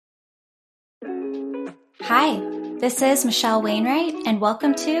Hi, this is Michelle Wainwright, and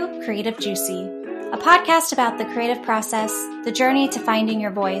welcome to Creative Juicy, a podcast about the creative process, the journey to finding your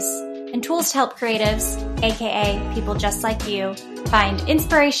voice, and tools to help creatives, aka people just like you, find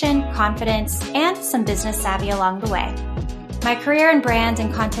inspiration, confidence, and some business savvy along the way. My career in brand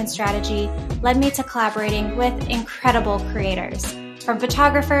and content strategy led me to collaborating with incredible creators, from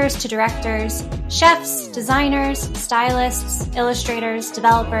photographers to directors, chefs, designers, stylists, illustrators,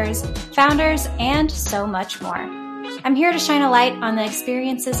 developers, founders, and so much more. I'm here to shine a light on the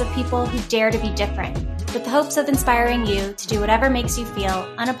experiences of people who dare to be different, with the hopes of inspiring you to do whatever makes you feel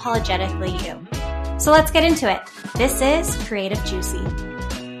unapologetically you. So let's get into it. This is Creative Juicy.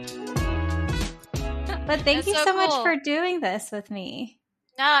 But thank you so much for doing this with me.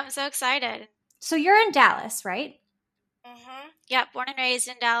 No, I'm so excited. So you're in Dallas, right? Mm-hmm. Yeah, born and raised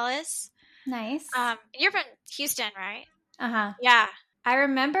in Dallas. Nice. You're from Houston, right? Uh-huh. Yeah. I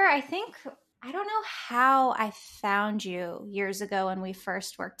remember, I don't know how I found you years ago when we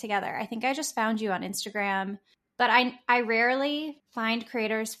first worked together. I think I just found you on Instagram, but I rarely find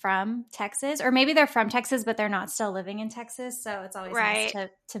creators from Texas, or maybe they're from Texas, but they're not still living in Texas. So it's always nice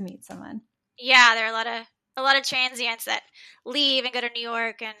to meet someone. Yeah, there are a lot of transients that leave and go to New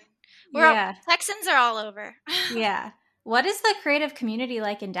York, and Texans are all over. Yeah. What is the creative community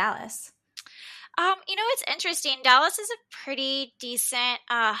like in Dallas? It's interesting. Dallas is a pretty decent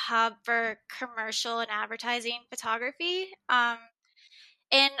hub for commercial and advertising photography.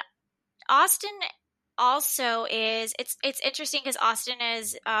 And Austin also is. It's interesting because Austin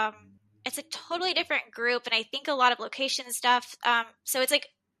is. It's a totally different group, and I think a lot of location stuff. So it's like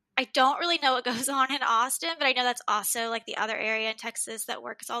I don't really know what goes on in Austin, but I know that's also like the other area in Texas that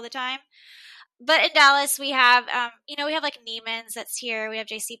works all the time. But in Dallas, we have, we have like Neiman's that's here. We have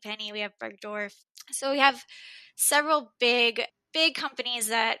JCPenney. We have Bergdorf. So we have several big companies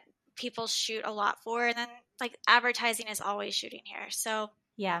that people shoot a lot for. And then like advertising is always shooting here. So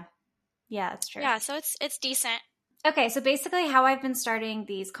yeah, that's true. Yeah, so it's decent. Okay, so basically how I've been starting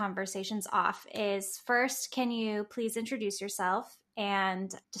these conversations off is first, can you please introduce yourself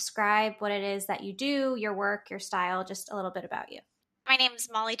and describe what it is that you do, your work, your style, just a little bit about you. My name is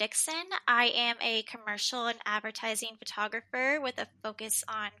Molly Dickson. I am a commercial and advertising photographer with a focus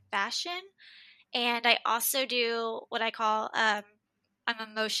on fashion. And I also do what I call, I'm a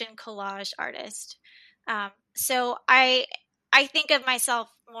motion collage artist. So I think of myself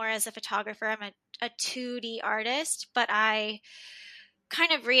more as a photographer. I'm a 2D artist, but I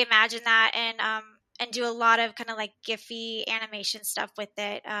kind of reimagine that and do a lot of kind of like Giphy animation stuff with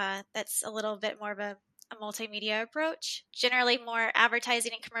it. That's a little bit more of a multimedia approach, generally more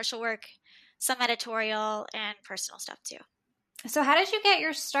advertising and commercial work, some editorial and personal stuff too. So how did you get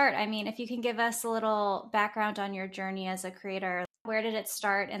your start? I mean, if you can give us a little background on your journey as a creator, where did it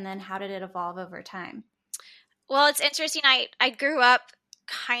start and then how did it evolve over time? Well, it's interesting. I grew up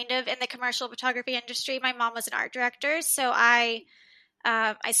kind of in the commercial photography industry. My mom was an art director, so I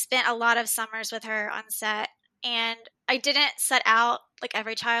spent a lot of summers with her on set, and I didn't set out like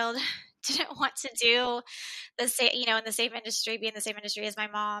every child didn't want to do the same, in the same industry, be in the same industry as my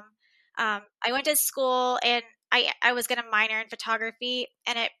mom. I went to school and I was going to minor in photography,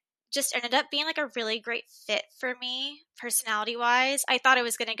 and it just ended up being like a really great fit for me personality wise. I thought I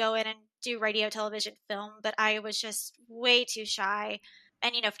was going to go in and do radio, television, film, but I was just way too shy.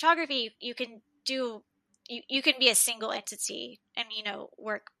 And, photography, you can be a single entity and,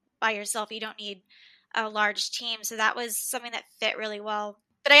 work by yourself. You don't need a large team. So that was something that fit really well.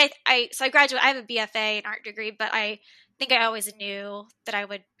 But so I graduated, I have a BFA in art degree, but I think I always knew that I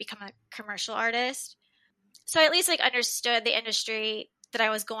would become a commercial artist. So I at least like understood the industry that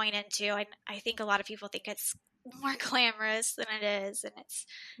I was going into. I think a lot of people think it's more glamorous than it is, and it's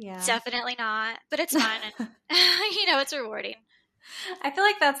definitely not, but it's fun and it's rewarding. I feel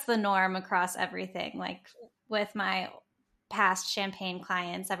like that's the norm across everything. Like with my past champagne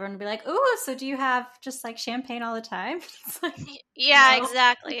clients, everyone would be like, "Ooh, so do you have just like champagne all the time?" It's like, yeah, no.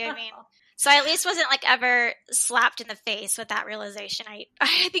 Exactly. I mean, so I at least wasn't like ever slapped in the face with that realization. I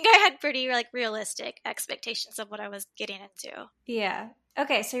think I had pretty like realistic expectations of what I was getting into. Yeah.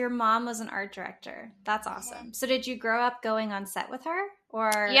 Okay, so your mom was an art director. That's awesome. Mm-hmm. So did you grow up going on set with her,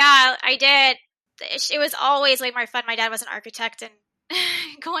 or? Yeah, I did. It was always way more fun. My dad was an architect, and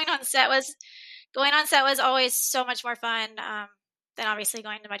going on set was always so much more fun than obviously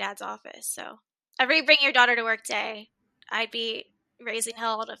going to my dad's office. So every bring your daughter to work day, I'd be raising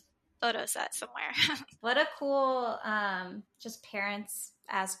hell at a photo set somewhere. What a cool just parents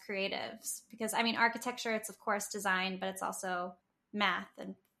as creatives, because I mean architecture, it's of course design, but it's also math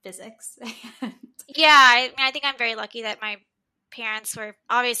and physics. Yeah, I think I'm very lucky that my parents were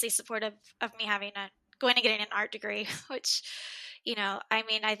obviously supportive of me having a going to get an art degree, which, I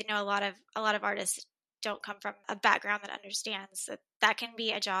mean, I know a lot of artists don't come from a background that understands that can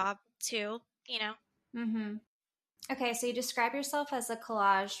be a job too. Mm-hmm. Okay, so you describe yourself as a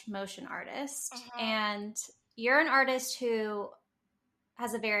collage motion artist, Mm-hmm. and you're an artist who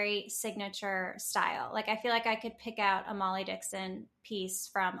has a very signature style. Like, I feel like I could pick out a Molly Dickson piece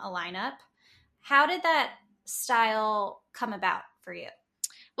from a lineup. How did that style come about for you?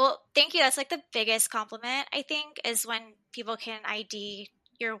 Well, thank you. That's like the biggest compliment, I think, is when people can ID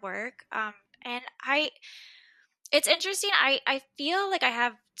your work. And it's interesting. I feel like I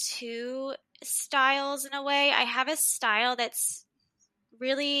have two styles in a way. I have a style that's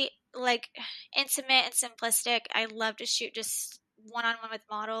really like intimate and simplistic. I love to shoot just one-on-one with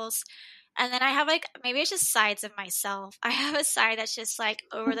models. And then I have like, maybe it's just sides of myself. I have a side that's just like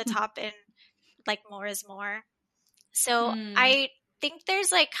over the top and like more is more. So Mm. I think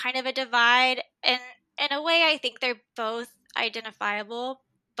there's like kind of a divide, and in a way I think they're both identifiable,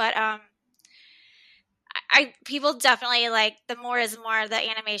 but I people definitely like the more is more. The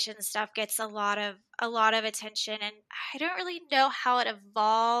animation stuff gets a lot of attention, and I don't really know how it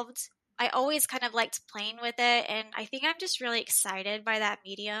evolved. I always kind of liked playing with it, and I think I'm just really excited by that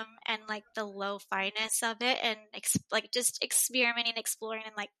medium and like the lo-fi-ness of it, and like just experimenting, exploring,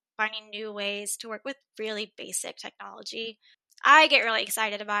 and like finding new ways to work with really basic technology. I get really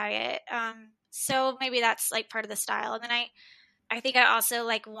excited by it. So maybe that's like part of the style, and then I think I also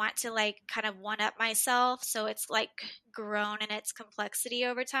like want to like kind of one up myself, so it's like grown in its complexity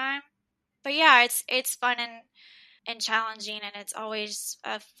over time. But yeah, it's fun and challenging, and it's always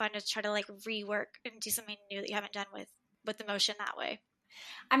fun to try to like rework and do something new that you haven't done with the motion that way.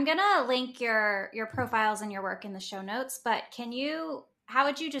 I'm gonna link your profiles and your work in the show notes, but how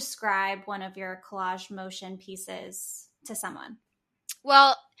would you describe one of your collage motion pieces to someone?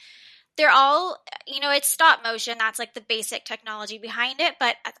 Well, they're all, it's stop motion. That's like the basic technology behind it.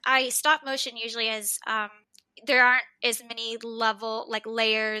 But I stop motion usually is there aren't as many like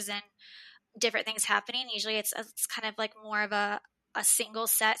layers and different things happening. Usually it's kind of like more of a single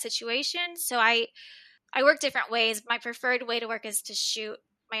set situation. So I work different ways. My preferred way to work is to shoot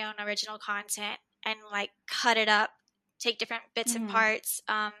my own original content and like cut it up, take different bits and Mm-hmm. parts,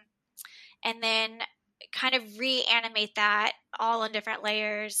 and then kind of reanimate that all in different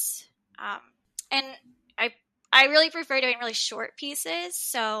layers. And I I really prefer doing really short pieces.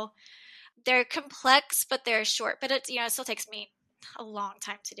 So they're complex, but they're short. But it still takes me a long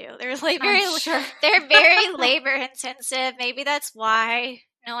time to do. They're like I'm sure. they're very labor intensive. Maybe that's why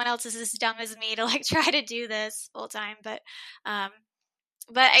no one else is as dumb as me to like try to do this full time. Um,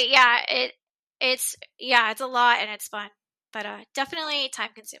 yeah, it's a lot and it's fun, but definitely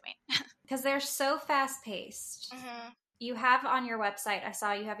time consuming. Because they're so fast paced. Mm-hmm. You have on your website, I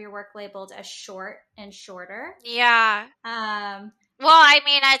saw you have your work labeled as short and shorter. Yeah. Well, I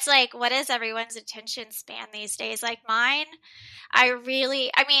mean, it's like, what is everyone's attention span these days? Like mine, I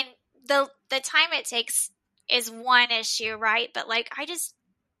mean, the time it takes is one issue, right? But like,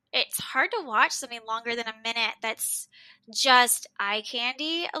 it's hard to watch something longer than a minute that's just eye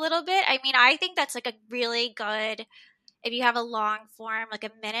candy a little bit. I mean, I think that's like a really good, if you have a long form, like a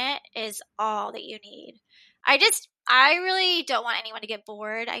minute is all that you need. I really don't want anyone to get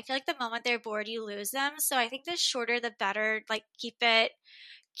bored. I feel like the moment they're bored, you lose them. So I think the shorter, the better. Like keep it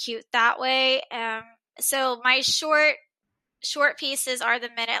cute that way. So my short pieces are the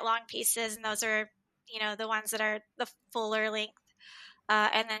minute long pieces, and those are the ones that are the fuller length.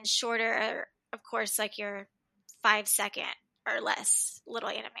 And then shorter are, of course, like your 5 second or less little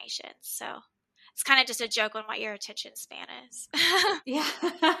animations. So it's kind of just a joke on what your attention span is. Yeah.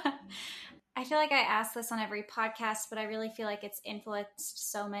 I feel like I ask this on every podcast, but I really feel like it's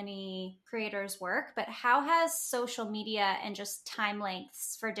influenced so many creators' work. But how has social media and just time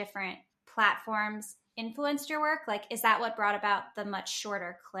lengths for different platforms influenced your work? Like, is that what brought about the much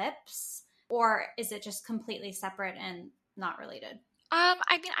shorter clips? Or is it just completely separate and not related? I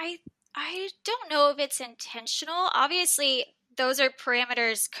mean, I don't know if it's intentional. Obviously, those are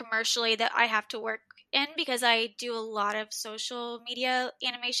parameters commercially that I have to work in because I do a lot of social media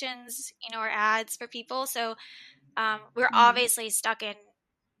animations, or ads for people. So we're Mm-hmm. obviously stuck in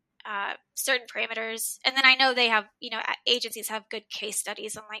certain parameters, and then I know they have, agencies have good case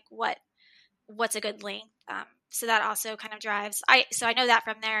studies on like what's a good length. So that also kind of drives. So I know that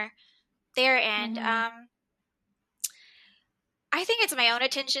from their end. Mm-hmm. I think it's my own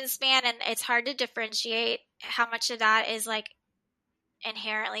attention span, and it's hard to differentiate how much of that is like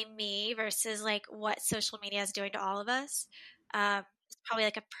inherently me versus like what social media is doing to all of us. It's probably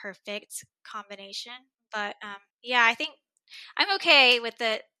like a perfect combination, but yeah, I think I'm okay with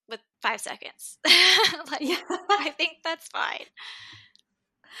with 5 seconds. Like, Yeah. I think that's fine.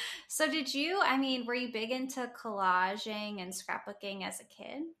 So were you big into collaging and scrapbooking as a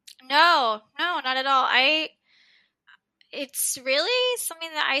kid? No, not at all. It's really something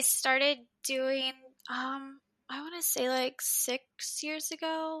that I started doing, I want to say like 6 years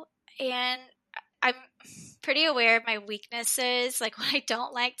ago. And I'm pretty aware of my weaknesses, like what I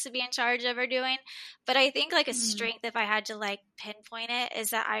don't like to be in charge of or doing. But I think like a Mm. strength, if I had to like pinpoint it,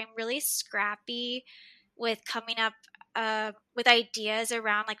 is that I'm really scrappy with coming up with ideas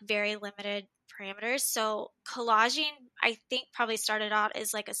around like very limited parameters. So collaging, I think, probably started out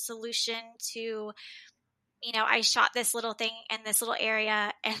as like a solution to, I shot this little thing in this little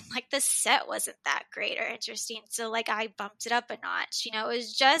area and like the set wasn't that great or interesting. So like I bumped it up a notch. It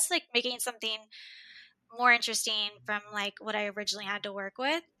was just like making something more interesting from like what I originally had to work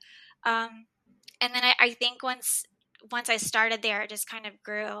with. And then I think once I started there, it just kind of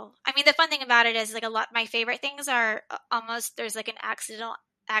grew. I mean, the fun thing about it is like my favorite things are almost, there's like an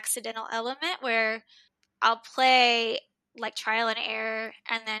accidental element where I'll play like trial and error,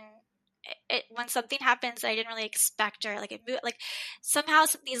 and then when something happens that I didn't really expect, or like like somehow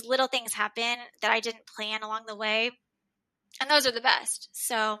these little things happen that I didn't plan along the way, and those are the best.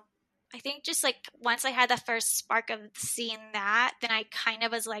 So I think just like once I had the first spark of seeing that, then I kind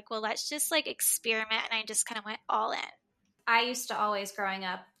of was like, well, let's just like experiment, and I just kind of went all in. I used to always, growing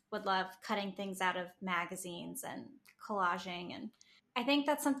up, would love cutting things out of magazines and collaging. And I think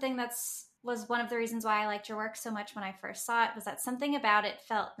that's something was one of the reasons why I liked your work so much when I first saw it, was that something about it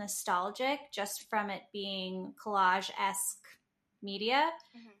felt nostalgic just from it being collage-esque media,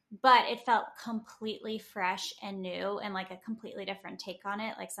 but it felt completely fresh and new and like a completely different take on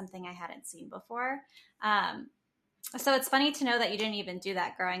it, like something I hadn't seen before. So it's funny to know that you didn't even do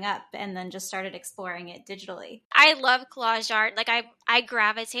that growing up and then just started exploring it digitally. I love collage art. Like I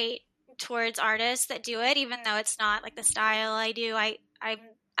gravitate towards artists that do it, even though it's not like the style I do.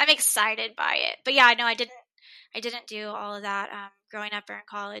 I'm excited by it. But yeah, no, I didn't do all of that growing up or in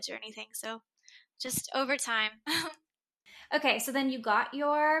college or anything. So just over time. Okay, so then you got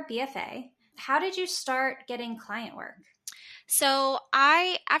your BFA. How did you start getting client work? So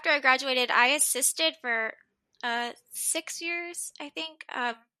after I graduated, I assisted for 6 years, I think,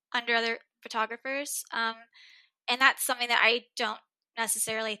 under other photographers. And that's something that I don't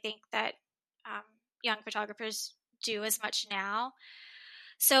necessarily think that um, young photographers do as much now.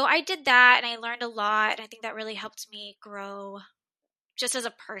 So I did that and I learned a lot. And I think that really helped me grow just as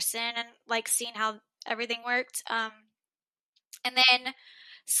a person and like seeing how everything worked. And then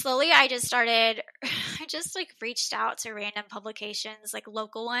slowly I just started, I just like reached out to random publications, like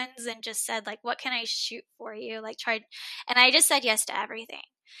local ones, and just said, like, what can I shoot for you? Like, tried, and I just said yes to everything.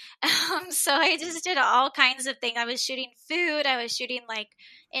 So I just did all kinds of things. I was shooting food, I was shooting like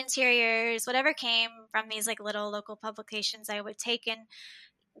interiors, whatever came from these like little local publications I would take. And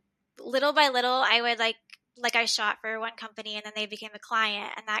little by little, I would like I shot for one company and then they became a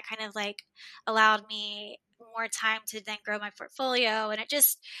client, and that kind of like allowed me more time to then grow my portfolio. And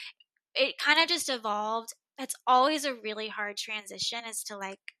it kind of just evolved. It's always a really hard transition, is to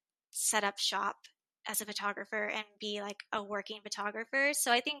like set up shop as a photographer and be like a working photographer.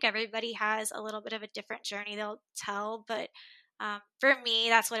 So I think everybody has a little bit of a different journey they'll tell, but for me,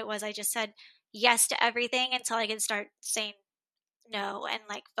 that's what it was. I just said yes to everything until I could start saying no and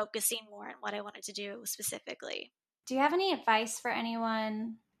like focusing more on what I wanted to do specifically. Do you have any advice for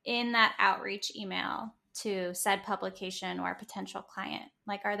anyone in that outreach email to said publication or potential client?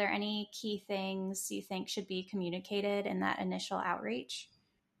 Like, are there any key things you think should be communicated in that initial outreach?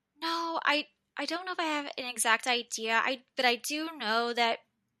 No, I don't know if I have an exact idea. But I do know that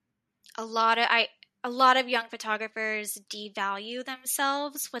a lot of I a lot of young photographers devalue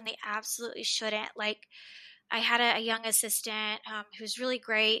themselves when they absolutely shouldn't. Like I had a young assistant who's really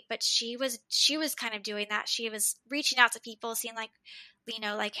great, but she was kind of doing that. She was reaching out to people, seeing like,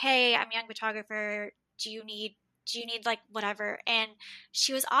 like, hey, I'm a young photographer. Do you need like whatever? And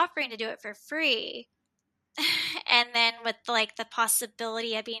she was offering to do it for free, and then with like the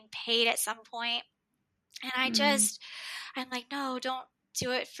possibility of being paid at some point. And I'm like, no, don't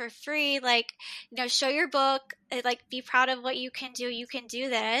do it for free. Like, show your book, like be proud of what you can do. You can do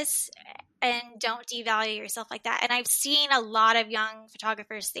this, and don't devalue yourself like that. And I've seen a lot of young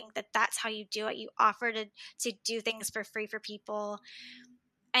photographers think that that's how you do it. You offer to do things for free for people.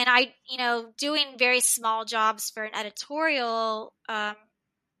 And doing very small jobs for an editorial,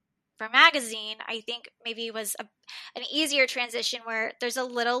 for a magazine, I think maybe was an easier transition where there's a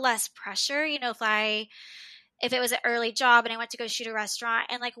little less pressure. If it was an early job and I went to go shoot a restaurant,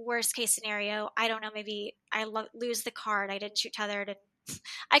 and like worst case scenario, I don't know, maybe I lose the card, I didn't shoot tethered, and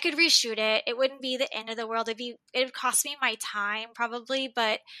I could reshoot it. It wouldn't be the end of the world. It would cost me my time probably,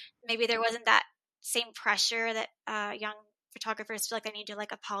 but maybe there wasn't that same pressure that young photographers feel like they need to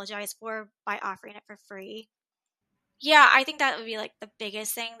like apologize for by offering it for free. Yeah, I think that would be like the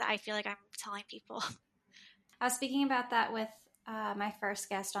biggest thing that I feel like I'm telling people. I was speaking about that with my first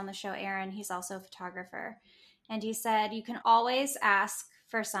guest on the show, Aaron. He's also a photographer. And he said, you can always ask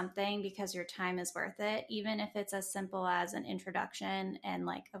for something because your time is worth it, even if it's as simple as an introduction and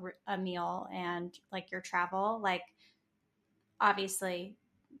like a meal and like your travel. Like, obviously,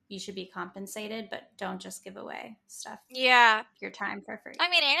 you should be compensated, but don't just give away stuff, Yeah. your time for free. I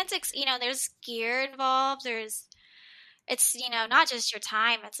mean, and it's, there's gear involved. It's, not just your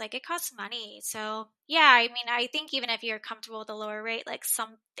time. It's like it costs money. So, yeah, I mean, I think even if you're comfortable with a lower rate, like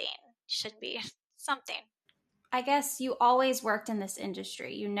something should be something. I guess you always worked in this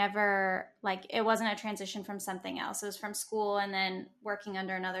industry. You never, like, it wasn't a transition from something else. It was from school and then working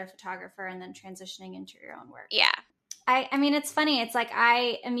under another photographer and then transitioning into your own work. Yeah. I mean, it's funny. It's like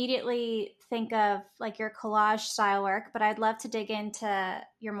I immediately think of like your collage style work, but I'd love to dig into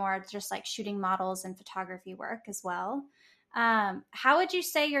your more just like shooting models and photography work as well. How would you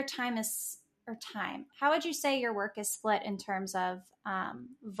say your time is, or time? How would you say your work is split in terms of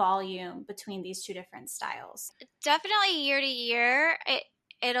volume between these two different styles? Definitely year to year,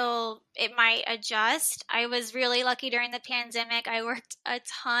 it might adjust. I was really lucky during the pandemic. I worked a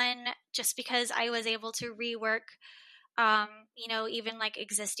ton just because I was able to rework even like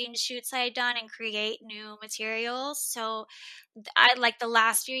existing shoots I had done and create new materials. So I like the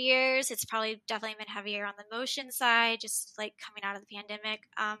last few years, it's probably definitely been heavier on the motion side, just like coming out of the pandemic.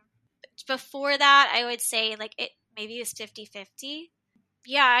 Before that, I would say like it maybe was 50-50.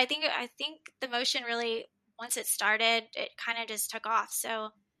 Yeah, I think the motion really, once it started, it kind of just took off. So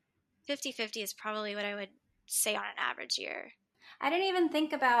 50-50 is probably what I would say on an average year. I didn't even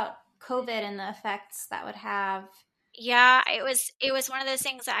think about COVID and the effects that would have. Yeah, it was one of those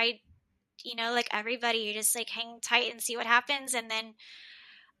things that like everybody, you just like hang tight and see what happens. And then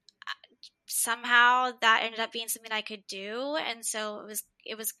somehow that ended up being something I could do. And so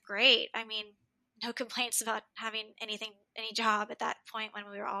it was great. I mean, no complaints about having any job at that point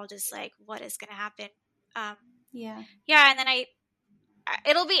when we were all just like, what is going to happen? Um, Yeah. yeah. And then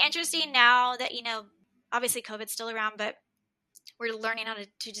it'll be interesting now that, obviously COVID's still around, but we're learning how to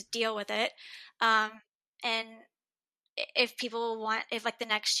just deal with it. And if like the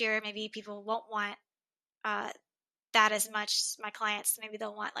next year, maybe people won't want, uh, that as much, my clients, maybe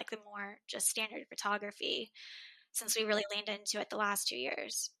they'll want like the more just standard photography since we really leaned into it the last 2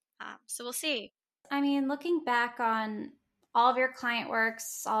 years. So we'll see. I mean, looking back on all of your client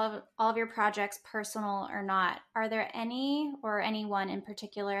works, all of your projects, personal or not, are there any or anyone in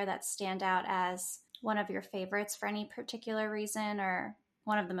particular that stand out as one of your favorites for any particular reason or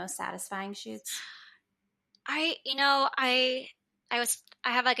one of the most satisfying shoots? I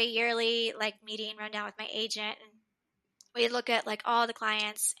have like a yearly like meeting rundown with my agent, and we look at like all the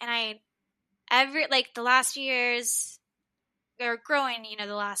clients, and every like the last few years, or growing,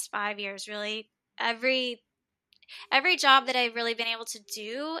 the last 5 years really, every job that I've really been able to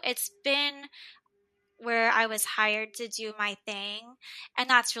do, it's been where I was hired to do my thing. And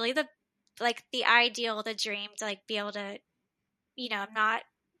that's really the ideal, the dream, to like be able to, I'm not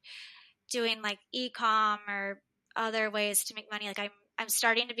doing like e-com or other ways to make money. Like I'm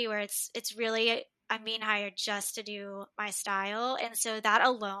starting to be where it's really, I'm being hired just to do my style. And so that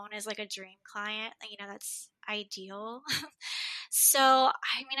alone is like a dream client. That's ideal. So,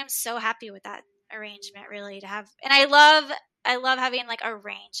 I mean, I'm so happy with that arrangement really to have, and I love having like a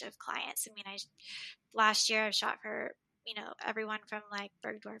range of clients. I mean, last year I shot for, everyone from like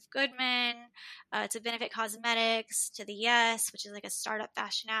Bergdorf Goodman, to Benefit Cosmetics, to the Yes, which is like a startup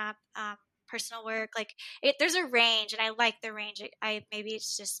fashion app, personal work. Like there's a range, and I like the range. Maybe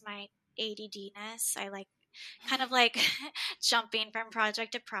it's just my ADD-ness. I like kind of like jumping from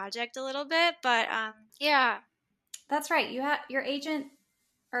project to project a little bit, but yeah. That's right. You have your agent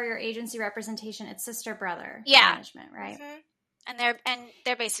or your agency representation. It's Sister Brother Yeah. Management, right? Mm-hmm. And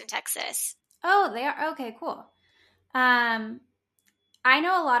they're based in Texas. Oh, they are. Okay, cool. I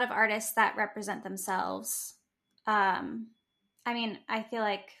know a lot of artists that represent themselves. I mean, I feel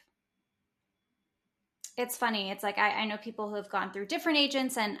like it's funny. It's like I know people who have gone through different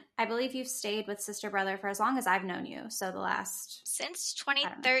agents, and I believe you've stayed with Sister Brother for as long as I've known you. So the last Since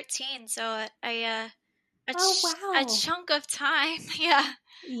 2013, so oh a wow, chunk of time. Yeah.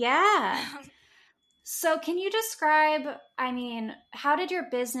 yeah. So can you describe? I mean, how did your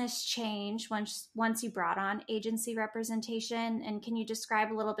business change once you brought on agency representation? And can you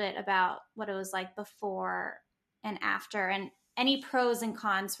describe a little bit about what it was like before and after? And any pros and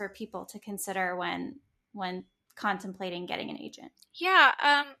cons for people to consider when contemplating getting an agent? Yeah.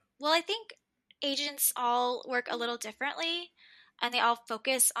 Well, I think agents all work a little differently, and they all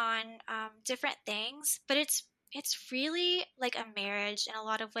focus on different things. But it's really like a marriage in a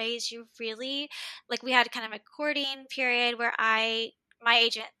lot of ways. You really like we had kind of a courting period where my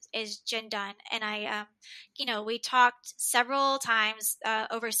agent is Jen Dunn, and we talked several times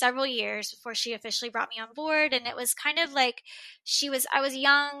over several years before she officially brought me on board, and it was kind of like I was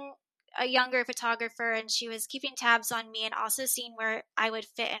young, a younger photographer, and she was keeping tabs on me and also seeing where I would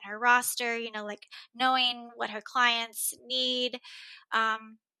fit in her roster, like knowing what her clients need.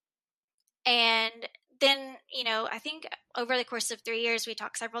 And then, I think over the course of 3 years, we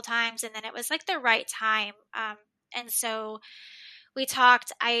talked several times, and then it was like the right time. And so we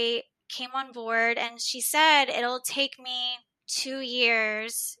talked, I came on board, and she said, it'll take me 2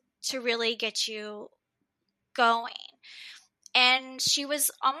 years to really get you going. And she was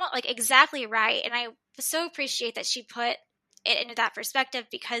almost like exactly right. And I so appreciate that she put it into that perspective,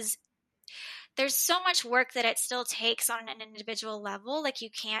 because there's so much work that it still takes on an individual level. Like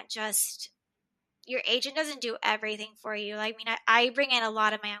your agent doesn't do everything for you. I mean, I bring in a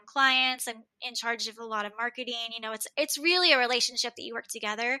lot of my own clients. I'm in charge of a lot of marketing. It's really a relationship that you work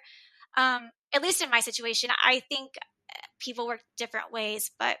together. At least in my situation, I think people work different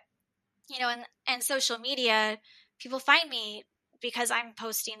ways, but and social media, people find me because I'm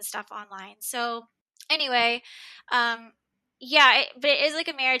posting stuff online. So anyway, but it is like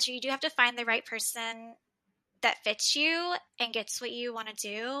a marriage. You do have to find the right person that fits you and gets what you want to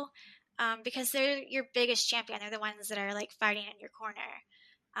do, because they're your biggest champion. They're the ones that are like fighting in your corner.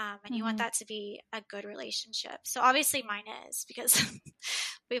 And you want that to be a good relationship. So obviously mine is, because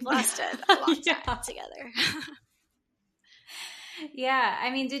we've lasted a long time together. Yeah. I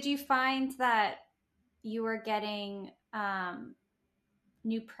mean, did you find that you were getting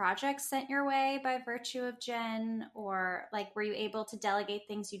new projects sent your way by virtue of Jen, or like were you able to delegate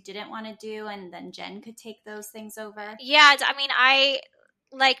things you didn't want to do and then Jen could take those things over? Yeah, I mean, I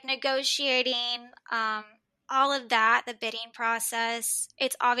like negotiating, all of that, the bidding process.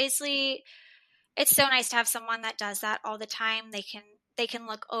 It's so nice to have someone that does that all the time. They can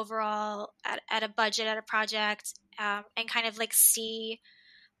look overall at a budget, at a project, and kind of like see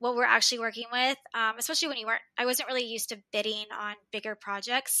what we're actually working with, especially when I wasn't really used to bidding on bigger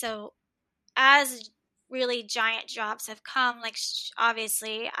projects. So as really giant jobs have come, like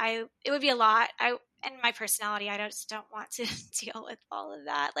obviously it would be a lot. And my personality, I just don't want to deal with all of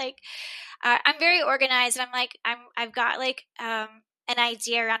that. Like, I'm very organized, and I've got like, an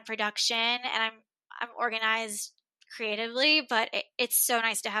idea around production, and I'm organized creatively, but it's so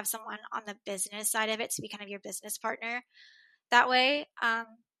nice to have someone on the business side of it to be kind of your business partner that way.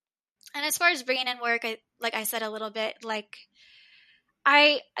 And as far as bringing in work, like I said a little bit, like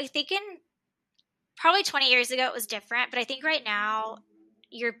I think in probably 20 years ago it was different, but I think right now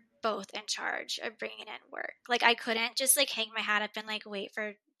you're both in charge of bringing in work. Like I couldn't just like hang my hat up and like wait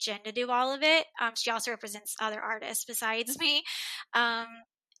for Jen to do all of it. She also represents other artists besides me.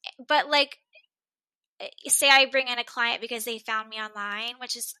 But like, say I bring in a client because they found me online,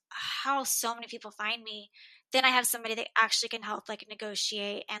 which is how so many people find me, then I have somebody that actually can help like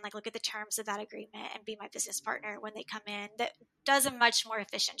negotiate and like look at the terms of that agreement and be my business partner when they come in, that does a much more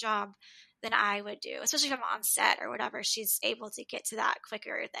efficient job than I would do, especially if I'm on set or whatever. She's able to get to that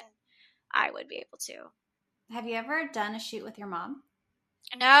quicker than I would be able to. Have you ever done a shoot with your mom?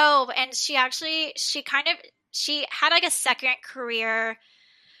 No, and she had like a second career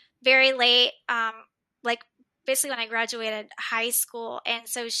very late, like basically when I graduated high school. And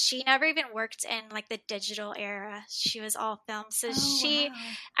so she never even worked in like the digital era. She was all film. So wow.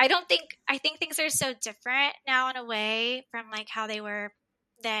 I think things are so different now in a way from like how they were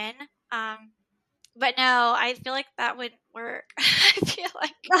then. But no, I feel like that wouldn't work. I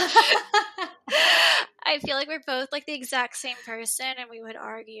feel like we're both like the exact same person and we would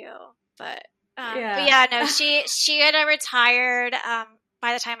argue, but yeah, no, she had retired,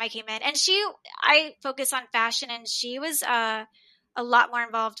 by the time I came in, and I focus on fashion, and she was a lot more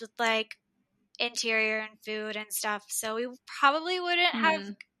involved with like interior and food and stuff. So we probably wouldn't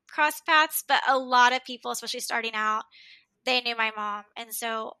have crossed paths, but a lot of people, especially starting out, they knew my mom, and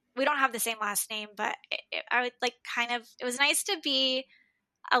so we don't have the same last name, but I would like it was nice to be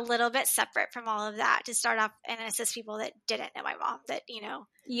a little bit separate from all of that to start off and assist people that didn't know my mom, that,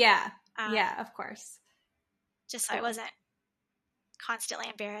 Yeah, of course. Just so I wasn't constantly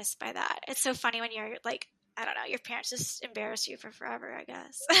embarrassed by that. It's so funny when you're like, I don't know, your parents just embarrass you for forever, I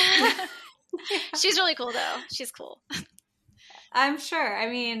guess. She's really cool though. She's cool. I'm sure. I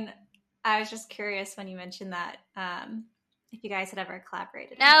mean, I was just curious when you mentioned that. if you guys had ever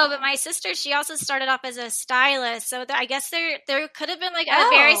collaborated in No, that but way. my sister, she also started off as a stylist, so I guess there could have been like a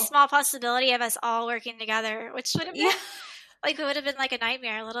very Oh, small possibility of us all working together, which would have yeah. been like it would have been like a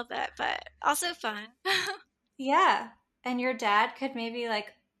nightmare a little bit, but also fun. Yeah. And your dad could maybe like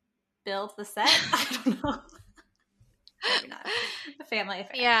build the set. I don't know. Maybe not. A family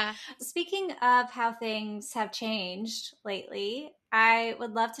affair. Yeah. Speaking of how things have changed lately, I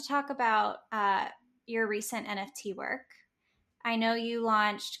would love to talk about your recent NFT work. I know you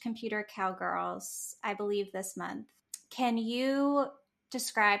launched Computer Cowgirls, I believe, this month. Can you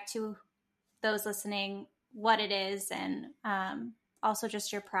describe to those listening what it is and also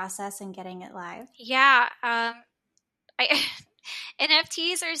just your process in getting it live? Yeah. I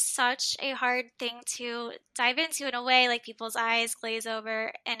NFTs are such a hard thing to dive into in a way, like people's eyes glaze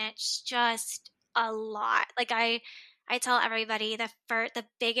over, and it's just a lot. Like I tell everybody the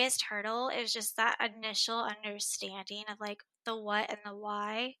biggest hurdle is just that initial understanding of like the what and the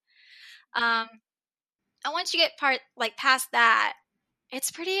why. Um, and once you get past that, it's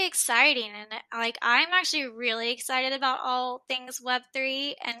pretty exciting, and like I'm actually really excited about all things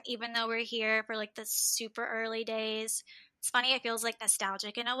Web3. And even though we're here for like the super early days, it's funny. It feels like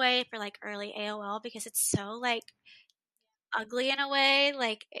nostalgic in a way for like early AOL because it's so like ugly in a way.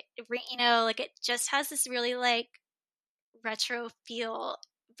 Like like it just has this really like retro feel,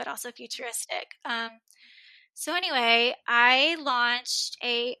 but also futuristic. So anyway, I launched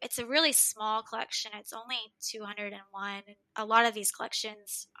it's a really small collection. It's only 201. And a lot of these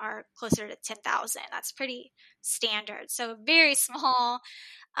collections are closer to 10,000. That's pretty standard. So a very small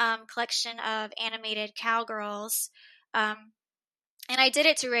collection of animated cowgirls. Um, and I did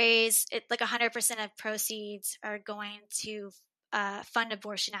it to raise it like 100% of proceeds are going to fund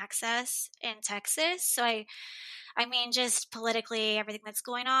abortion access in Texas. So I mean, just politically, everything that's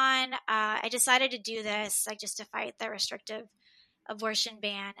going on, I decided to do this like just to fight the restrictive abortion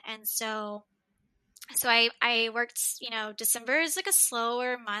ban. And so I worked, December is like a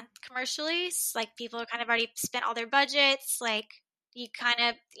slower month commercially. It's like people are kind of already spent all their budgets. Like you kind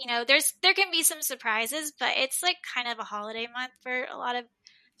of, there can be some surprises, but it's like kind of a holiday month for a lot of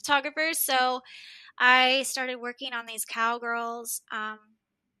photographers. So I started working on these cowgirls,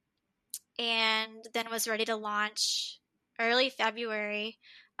 and then was ready to launch early February.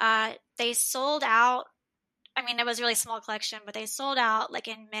 They sold out. I mean, it was a really small collection, but they sold out like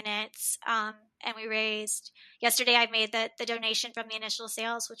in minutes. And we raised yesterday. I made the donation from the initial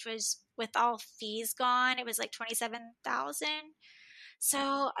sales, which was with all fees gone. It was like 27,000. So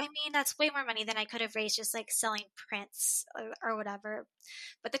I mean, that's way more money than I could have raised just like selling prints or whatever.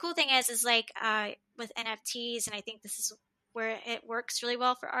 But the cool thing is like with NFTs, and I think this is where it works really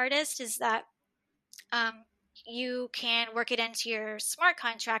well for artists, is that um, you can work it into your smart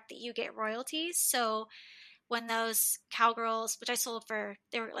contract that you get royalties. So when those cowgirls, which I sold for,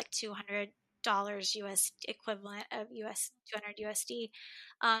 they were like $200 US equivalent of US 200 USD.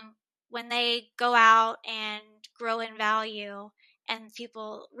 When they go out and grow in value and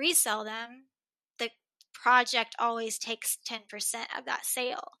people resell them, the project always takes 10% of that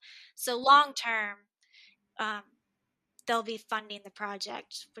sale. So long term, um, they'll be funding the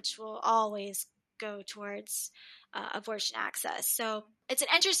project, which will always go towards abortion access. So it's an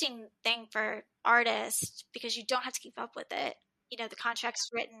interesting thing for artists because you don't have to keep up with it. The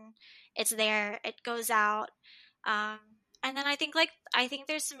contract's written, it's there, it goes out. Um, and then I think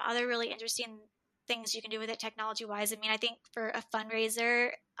there's some other really interesting things you can do with it technology wise. I mean, I think for a fundraiser,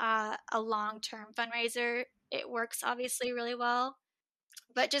 a long term fundraiser, it works obviously really well.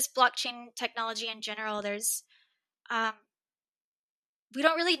 But just blockchain technology in general, there's um, we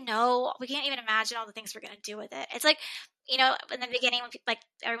don't really know. We can't even imagine all the things we're going to do with it. It's like, in the beginning, when like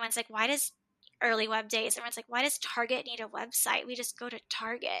everyone's like, why does early web days? Everyone's like, why does Target need a website? We just go to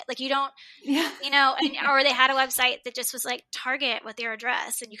Target. Like you don't, Yeah. or they had a website that just was like Target with your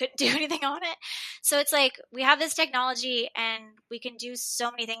address and you couldn't do anything on it. So it's like we have this technology and we can do so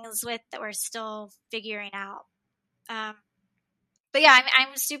many things with that we're still figuring out. Um, but yeah,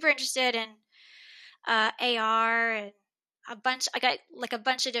 I'm super interested in AR and I got like a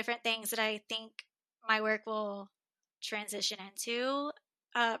bunch of different things that I think my work will transition into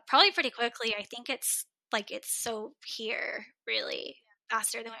probably pretty quickly. I think it's so here really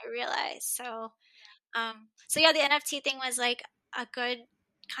faster than we realize. So yeah, the NFT thing was like a good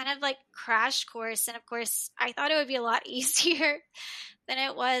kind of like crash course, and of course I thought it would be a lot easier than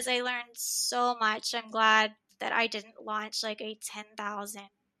it was. I learned so much. I'm glad that I didn't launch like a 10,000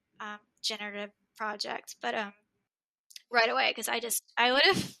 generative project, but right away because I would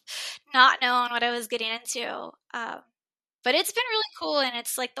have not known what I was getting into. But it's been really cool, and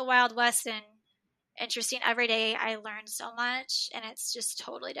it's like the Wild West in interesting. Every day I learn so much, and it's just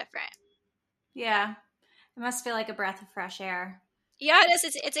totally different. Yeah. It must feel like a breath of fresh air. Yeah, it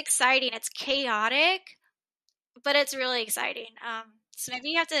is. It's exciting. It's chaotic, but it's really exciting. So maybe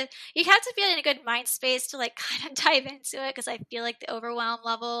you have to be in a good mind space to like kind of dive into it, because I feel like the overwhelm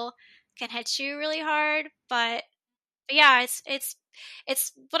level can hit you really hard. But yeah, it's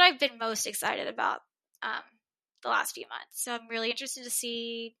what I've been most excited about um, the last few months. So I'm really interested to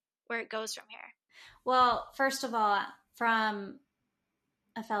see where it goes from here. Well, first of all, from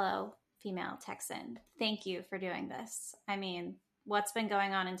a fellow female Texan, thank you for doing this. I mean, what's been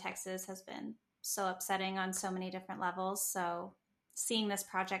going on in Texas has been so upsetting on so many different levels. So seeing this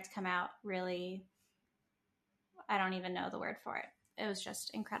project come out really, I don't even know the word for it. It was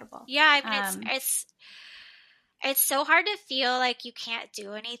just incredible. Yeah, I mean it's so hard to feel like you can't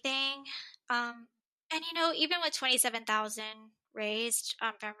do anything. And even with 27,000 raised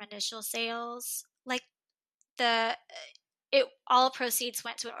from initial sales, like the it all proceeds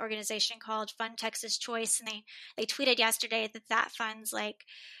went to an organization called Fund Texas Choice, and they tweeted yesterday that funds like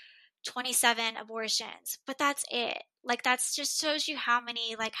 27 abortions, but that's it. Like that's just shows you how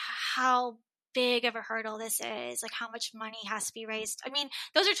big of a hurdle this is, like how much money has to be raised. I mean,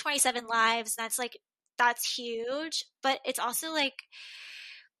 those are 27 lives. That's huge, but it's also like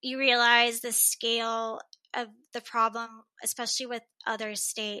you realize the scale of the problem, especially with other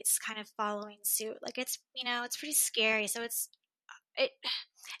states kind of following suit. Like it's pretty scary. So it,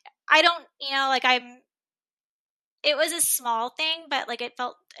 I don't, like it was a small thing, but like it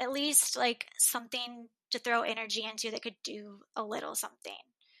felt at least like something to throw energy into that could do a little something.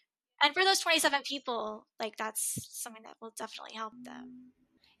 And for those 27 people, like that's something that will definitely help them.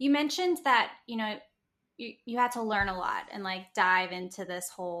 You mentioned that, you had to learn a lot and like dive into this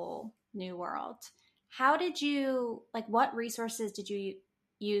whole new world. How did you, like, what resources did you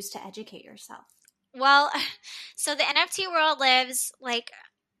use to educate yourself? Well, so the NFT world lives like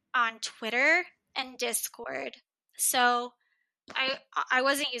on Twitter and Discord. So I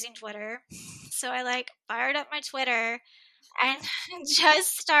wasn't using Twitter. So I like fired up my Twitter and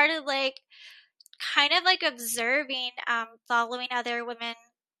just started like kind of like observing, following other women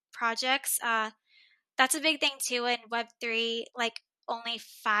projects. That's a big thing too in Web3. Like only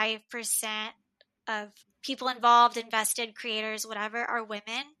 5% of people involved, invested, creators, whatever, are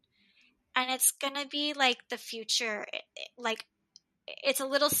women. And it's going to be like the future. Like it's a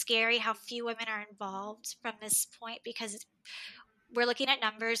little scary how few women are involved from this point, because we're looking at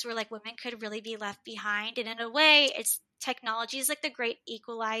numbers where like women could really be left behind. And in a way, it's technology is like the great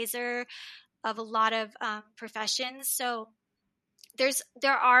equalizer of a lot of professions. So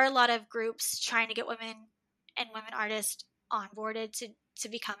there are a lot of groups trying to get women and women artists onboarded to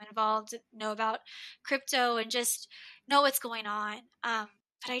become involved, know about crypto, and just know what's going on. But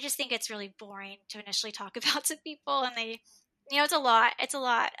I just think it's really boring to initially talk about to people, and it's a lot. It's a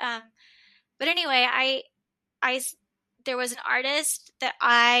lot. But anyway, I there was an artist that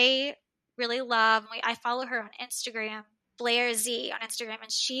I really love. I follow her on Instagram, Blair Z on Instagram,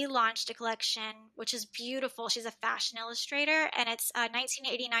 and she launched a collection which is beautiful. She's a fashion illustrator, and it's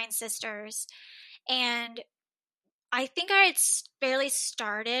 1989 Sisters. And I think I had barely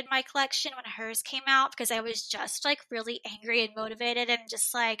started my collection when hers came out, because I was just like really angry and motivated and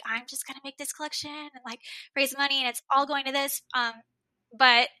just like, I'm just gonna make this collection and like raise money, and it's all going to this.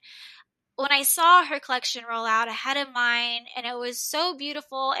 But when I saw her collection roll out ahead of mine, and it was so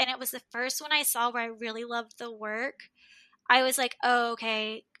beautiful, and it was the first one I saw where I really loved the work, I was like, oh,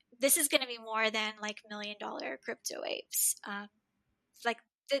 okay, this is going to be more than like $1 million crypto apes. Like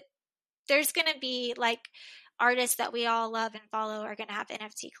the, there's going to be like artists that we all love and follow are going to have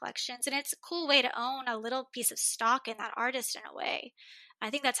NFT collections, and it's a cool way to own a little piece of stock in that artist in a way. I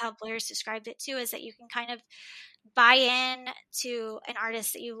think that's how Blair's described it too, is that you can kind of buy in to an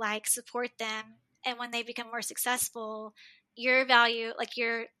artist that you like, support them, and when they become more successful, your value, like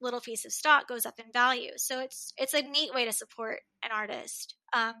your little piece of stock, goes up in value. So it's a neat way to support an artist.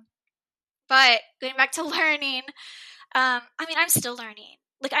 But going back to learning, I mean, I'm still learning.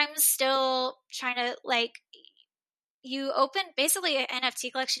 Like I'm still trying to like you open basically an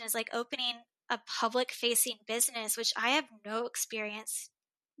NFT collection is like opening a public facing business, which I have no experience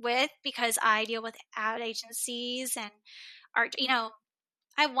with because I deal with ad agencies and art.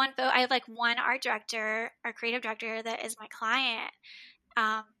 I have like one art director or creative director that is my client.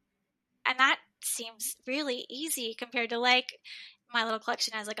 Um, and that seems really easy compared to like my little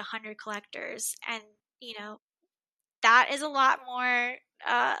collection has like 100 collectors. And, you know, that is a lot more,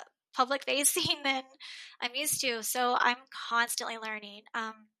 public facing than I'm used to. So I'm constantly learning.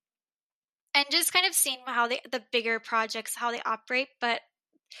 And just kind of seeing how the bigger projects, how they operate, but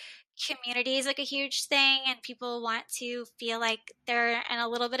community is like a huge thing, and people want to feel like they're in a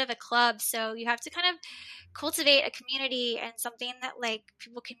little bit of a club. So you have to kind of cultivate a community and something that like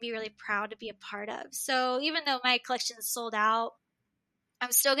people can be really proud to be a part of. So even though my collection is sold out,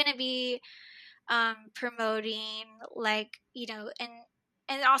 I'm still going to be promoting, like, you know,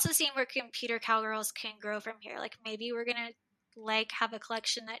 and also seeing where computer cowgirls can grow from here. Like maybe we're gonna like have a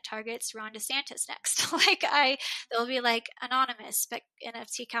collection that targets Ron DeSantis next. Like they'll be like anonymous but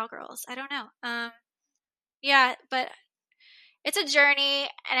NFT cowgirls. I don't know. Yeah, but it's a journey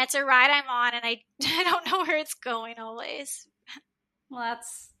and it's a ride I'm on, and I I don't know where it's going always. Well,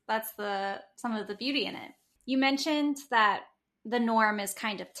 that's some of the beauty in it. You mentioned that the norm is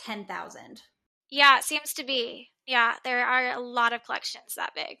kind of 10,000. Yeah, it seems to be. Yeah, there are a lot of collections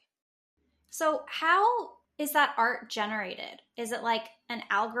that big. So how is that art generated? Is it like an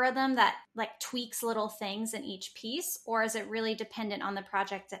algorithm that like tweaks little things in each piece, or is it really dependent on the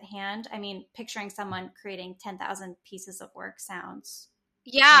project at hand? I mean, picturing someone creating 10,000 pieces of work sounds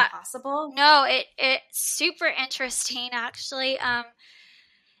impossible. No, it's super interesting actually.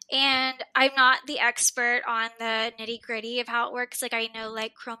 And I'm not the expert on the nitty gritty of how it works. Like I know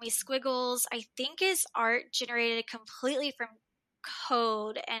like Chromie Squiggles, I think is art generated completely from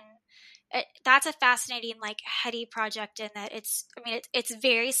code, and that's a fascinating like heady project in that it's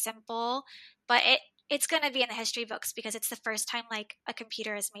very simple, but it's going to be in the history books because it's the first time like a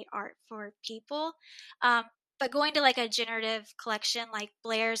computer has made art for people. But going to like a generative collection like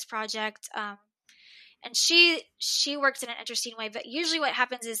Blair's project, and she works in an interesting way. But usually what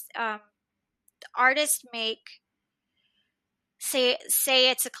happens is the artists make, say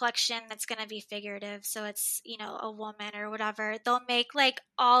it's a collection that's going to be figurative, so it's, you know, a woman or whatever. They'll make like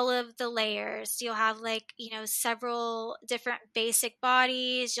all of the layers. You'll have like, you know, several different basic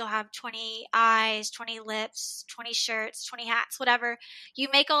bodies. You'll have 20 eyes, 20 lips, 20 shirts, 20 hats, whatever. You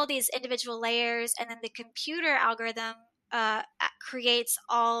make all these individual layers, and then the computer algorithm creates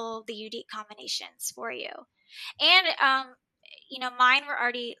all the unique combinations for you. And you know, mine were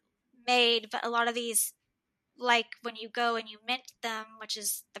already made, but a lot of these, like when you go and you mint them, which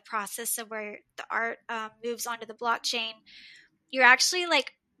is the process of where the art moves onto the blockchain, you're actually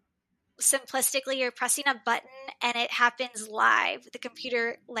like, simplistically, you're pressing a button and it happens live. The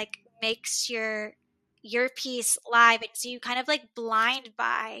computer like makes your piece live, and so you kind of like blind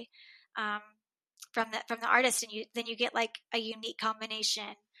buy from the artist, and you get like a unique combination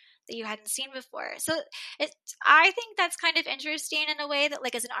that you hadn't seen before. So I think that's kind of interesting in a way that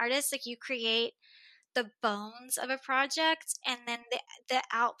like as an artist, like you create the bones of a project, and then the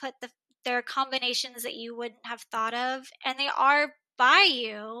output, there are combinations that you wouldn't have thought of, and they are by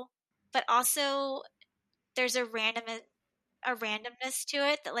you, but also there's a randomness to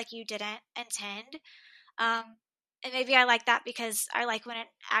it that like you didn't intend. And maybe I like that because I like when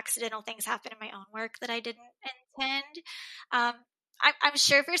accidental things happen in my own work that I didn't intend. I'm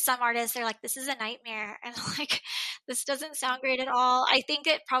sure for some artists, they're like, this is a nightmare. And like, this doesn't sound great at all. I think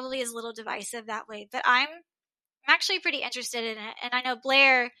it probably is a little divisive that way, but I'm actually pretty interested in it. And I know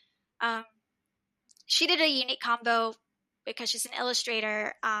Blair, she did a unique combo because she's an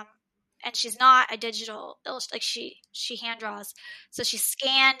illustrator, and she's not a digital illustrator, like she hand draws. So she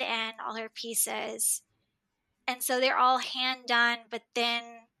scanned in all her pieces, and so they're all hand done, but then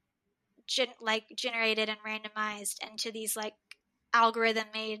generated and randomized into these like algorithm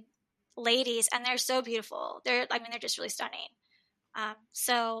made ladies, and they're so beautiful. They're just really stunning.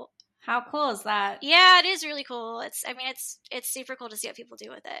 So how cool is that? Yeah, it is really cool. It's super cool to see what people do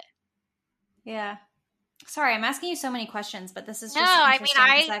with it. Yeah. Sorry, I'm asking you so many questions, but this is just I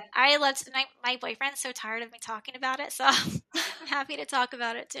love my boyfriend's so tired of me talking about it, so I'm happy to talk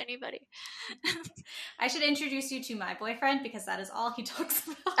about it to anybody. I should introduce you to my boyfriend because that is all he talks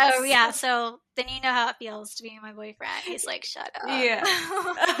about. Oh yeah, so then you know how it feels to be my boyfriend. He's like, shut up. Yeah.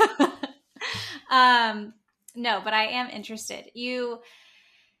 No, but I am interested. You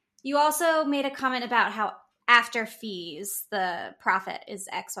also made a comment about how after fees, the profit is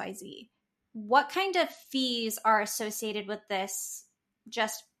XYZ. What kind of fees are associated with this,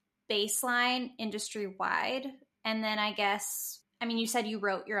 just baseline industry wide? And then I guess, you said you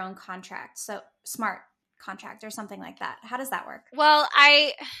wrote your own contract, so smart contract or something like that. How does that work? Well,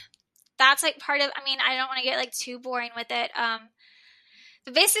 that's like part of, I don't want to get like too boring with it.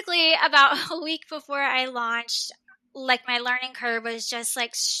 But basically about a week before I launched, like my learning curve was just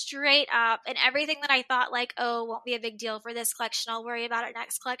like straight up, and everything that I thought like, oh, won't be a big deal for this collection, I'll worry about it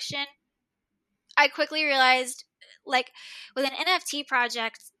next collection. I quickly realized, like, with an NFT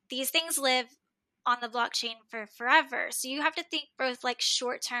project, these things live on the blockchain for forever. So you have to think both like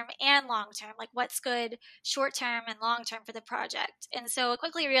short term and long term, like what's good short term and long term for the project. And so I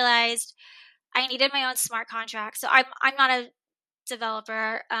quickly realized I needed my own smart contract. So I'm not a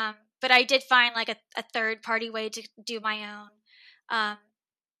developer, but I did find like a third party way to do my own.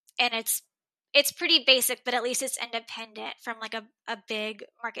 And it's pretty basic, but at least it's independent from like a big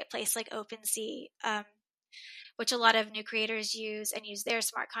marketplace like OpenSea, which a lot of new creators use and use their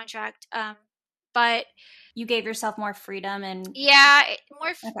smart contract. But you gave yourself more freedom and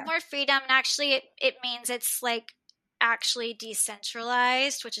more freedom. And actually it means it's like actually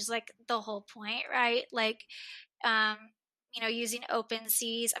decentralized, which is like the whole point, right? Like, using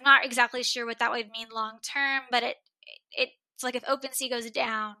OpenSeas. I'm not exactly sure what that would mean long term, but it's like if OpenSea goes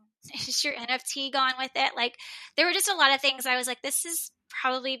down, is your NFT gone with it? Like there were just a lot of things I was like, this is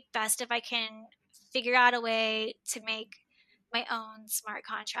probably best if I can figure out a way to make my own smart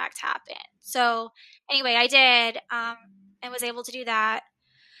contract happen. So anyway, I did, and was able to do that.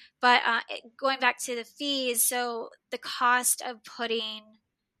 But going back to the fees, so the cost of putting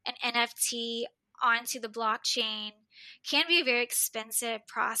an NFT onto the blockchain can be a very expensive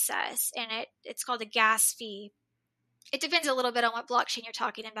process, and it's called a gas fee. It depends a little bit on what blockchain you're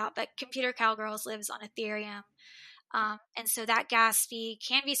talking about, but Computer Cowgirls lives on Ethereum. And so that gas fee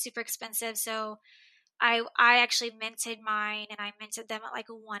can be super expensive. So I actually minted mine, and I minted them at like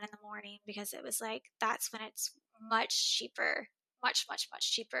 1 a.m. because it was like, that's when it's much cheaper, much, much,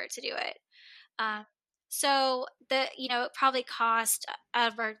 much cheaper to do it. So it probably cost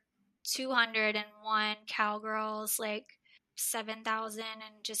over 201 Cowgirls, like 7,000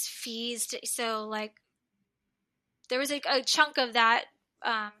 and just fees. So like there was a chunk of that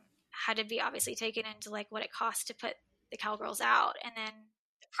had to be obviously taken into like what it cost to put the Cowgirls out, and then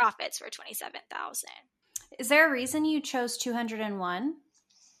the profits were 27,000. Is there a reason you chose 201?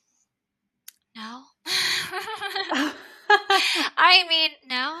 No. I mean,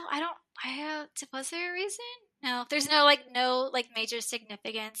 no, I don't. Was there a reason? No, there's no major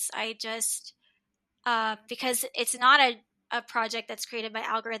significance. I just because it's not a project that's created by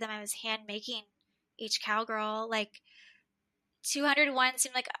algorithm. I was hand making each Cowgirl. Like 201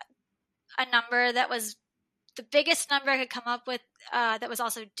 seemed like a number that was the biggest number I could come up with, that was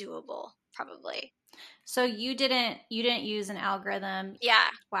also doable, probably. So you didn't use an algorithm? Yeah.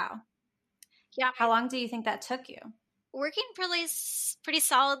 Wow. Yeah. How long do you think that took you? Working pretty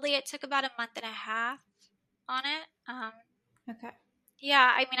solidly. It took about a month and a half on it. Okay. Yeah,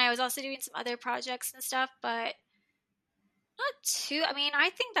 I mean, I was also doing some other projects and stuff, but not too. I mean, I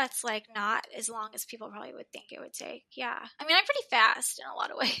think that's like not as long as people probably would think it would take. Yeah, I mean, I'm pretty fast in a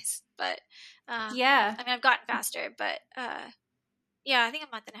lot of ways, but yeah, I mean, I've gotten faster, but yeah, I think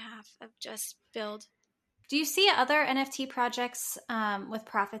a month and a half of just build. Do you see other NFT projects with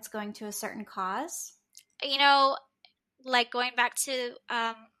profits going to a certain cause? Like going back to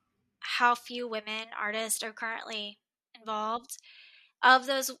how few women artists are currently involved. Of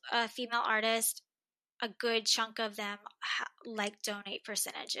those female artists, a good chunk of them donate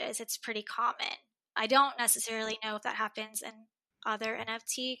percentages. It's pretty common. I don't necessarily know if that happens in other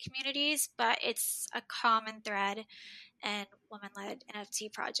NFT communities, but it's a common thread in women-led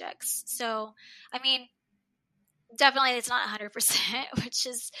NFT projects. So, I mean, definitely it's not 100%, which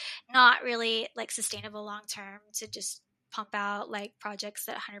is not really like sustainable long term to just pump out like projects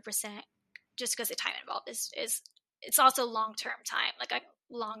that 100% just because the time involved is it's also long term time. Like I'm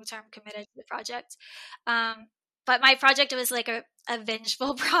long term committed to the project. But my project was like a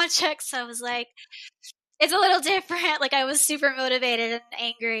vengeful project, so I was like, it's a little different. Like I was super motivated and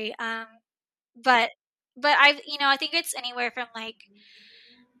angry. But I think it's anywhere from like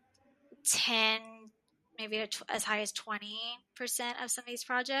 10 maybe as high as 20% of some of these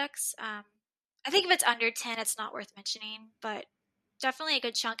projects. I think if it's under 10, it's not worth mentioning, but definitely a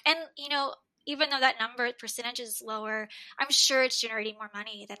good chunk. And, even though that number percentage is lower, I'm sure it's generating more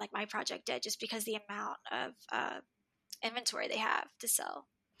money than like my project did just because the amount of inventory they have to sell.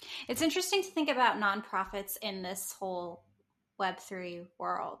 It's interesting to think about nonprofits in this whole Web3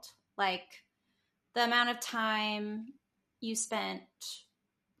 world. Like the amount of time you spent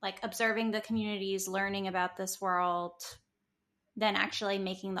like observing the communities, learning about this world, then actually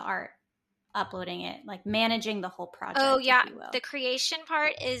making the art, uploading it, like managing the whole project. Oh yeah, the creation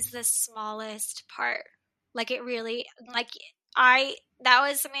part is the smallest part. Like it really, that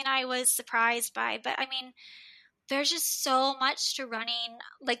was something I was surprised by. But I mean, there's just so much to running,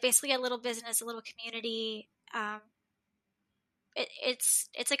 like basically a little business, a little community. It's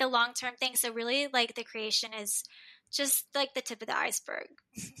like a long-term thing. So really like the creation is just like the tip of the iceberg.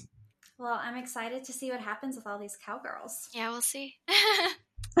 Well, I'm excited to see what happens with all these Cowgirls. Yeah, we'll see.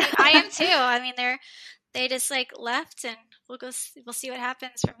 I am too. I mean, they just like left, and we'll see what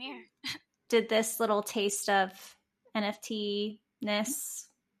happens from here. Did this little taste of NFT-ness,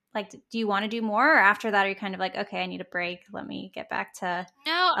 like, do you want to do more, or after that are you kind of like, okay, I need a break, let me get back to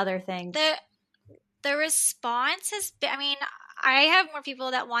other things? The response has been, I mean, I have more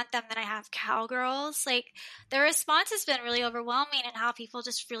people that want them than I have cowgirls. Like, the response has been really overwhelming, and how people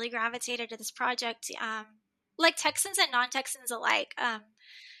just really gravitated to this project, like Texans and non-Texans alike. And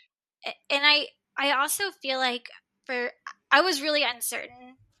I also feel like I was really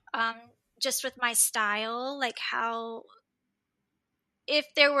uncertain, um, just with my style, like how if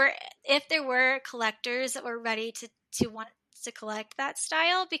there were collectors that were ready to want to collect that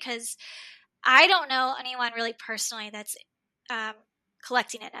style, because I don't know anyone really personally that's um,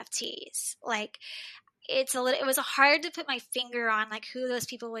 collecting NFTs. Like, it was hard to put my finger on like who those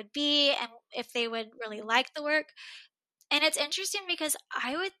people would be and if they would really like the work. And it's interesting because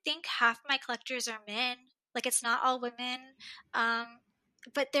I would think half my collectors are men. Like, it's not all women. Um,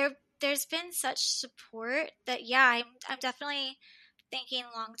 but there's been such support that, yeah, I'm definitely thinking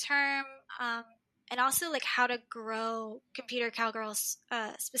long term, and also like how to grow Computer Cowgirls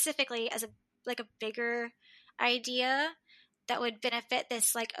specifically as a bigger idea that would benefit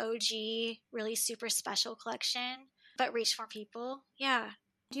this like OG really super special collection, but reach more people. Yeah.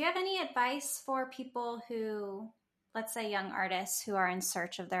 Do you have any advice for people who, let's say young artists who are in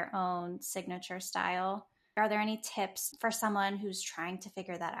search of their own signature style? Are there any tips for someone who's trying to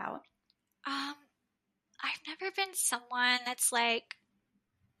figure that out? I've never been someone that's like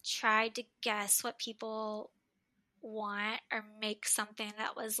tried to guess what people want or make something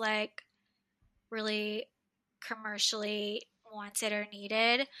that was like really commercially wanted or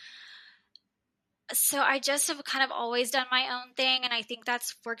needed. So I just have kind of always done my own thing, and I think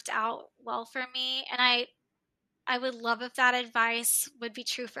that's worked out well for me. And I would love if that advice would be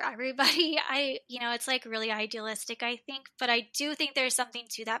true for everybody. It's like really idealistic, I think, but I do think there's something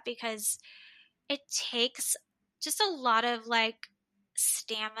to that, because it takes just a lot of like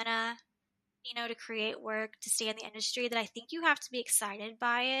stamina, to create work, to stay in the industry, that I think you have to be excited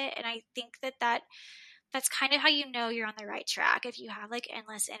by it. And I think that's kind of how you know you're on the right track. If you have like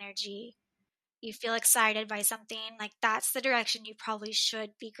endless energy, you feel excited by something, like that's the direction you probably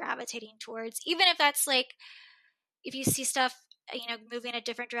should be gravitating towards. Even if that's like, if you see stuff, moving a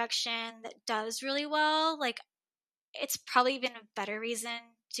different direction that does really well, like it's probably even a better reason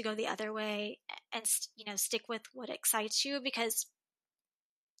to go the other way and, stick with what excites you, because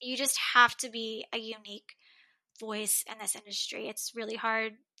you just have to be a unique voice in this industry. It's really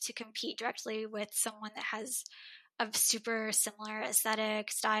hard to compete directly with someone that has a super similar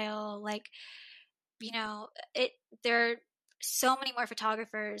aesthetic style. Like, there are so many more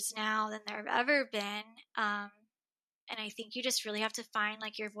photographers now than there have ever been. And I think you just really have to find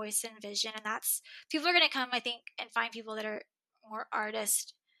like your voice and vision. And that's, people are going to come, I think, and find people that are more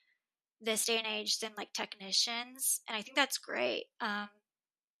artists this day and age than like technicians. And I think that's great.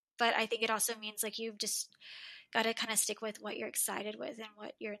 But I think it also means like you've just got to kind of stick with what you're excited with and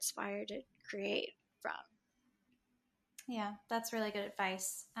what you're inspired to create from. Yeah, that's really good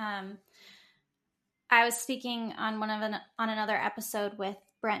advice. I was speaking on another episode with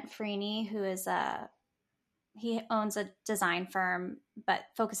Brent Freeney, who is he owns a design firm but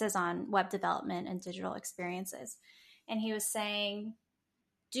focuses on web development and digital experiences. And he was saying,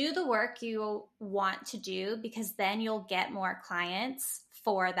 do the work you want to do, because then you'll get more clients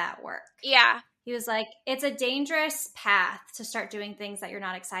for that work. Yeah. He was like, it's a dangerous path to start doing things that you're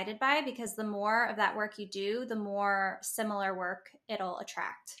not excited by, because the more of that work you do, the more similar work it'll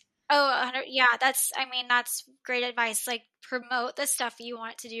attract. Oh, yeah, that's great advice. Like, promote the stuff you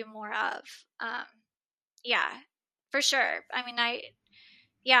want to do more of. Yeah, for sure. I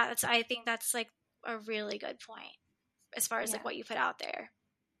think that's like a really good point as far as like what you put out there.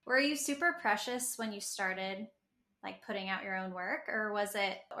 Were you super precious when you started like putting out your own work, or was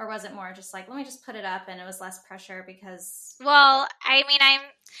it more just like, let me just put it up, and it was less pressure because... Well,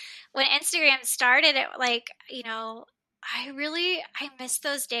 when Instagram started, it like, I miss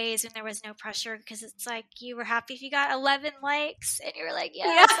those days when there was no pressure, because it's like you were happy if you got 11 likes and you were like,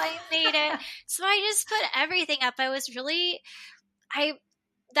 yes, yeah. I made it. So I just put everything up. That's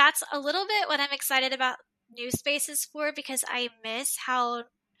a little bit what I'm excited about new spaces for, because I miss how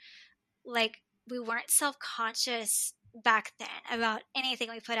like we weren't self-conscious back then about anything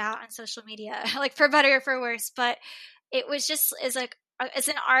we put out on social media, like for better or for worse. But it was just as an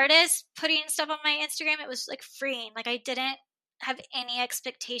artist putting stuff on my Instagram, it was like freeing. Like I didn't have any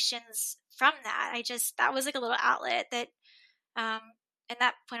expectations from that. That was like a little outlet that, in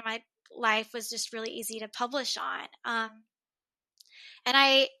that point of my life was just really easy to publish on. And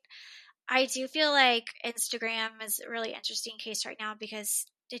I do feel like Instagram is a really interesting case right now because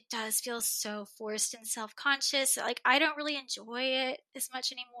it does feel so forced and self-conscious. Like I don't really enjoy it as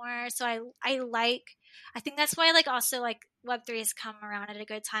much anymore. So I think that's why like also like Web3 has come around at a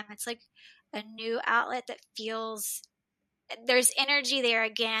good time. It's like a new outlet that feels there's energy there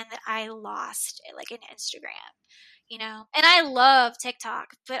again that I lost like in Instagram, you know. And I love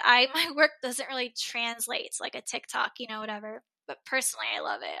TikTok, but my work doesn't really translate to like a TikTok, you know, whatever. But personally, I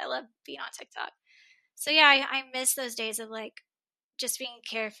love it. I love being on TikTok. So yeah, I miss those days of like just being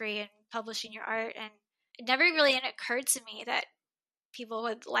carefree and publishing your art. And it never really occurred to me that people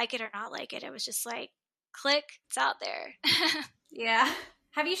would like it or not like it. It was just like, click, it's out there. Yeah.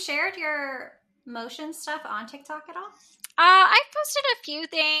 Have you shared your motion stuff on TikTok at all? I've posted a few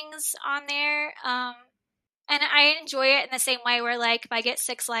things on there. And I enjoy it in the same way where like if I get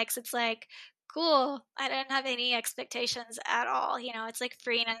 6 likes, it's like, cool. I didn't have any expectations at all. You know, it's like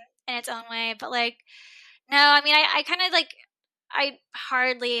free in its own way. But like, no, I mean, I kind of like, I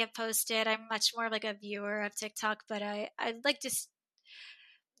hardly have posted. I'm much more like a viewer of TikTok, but I like just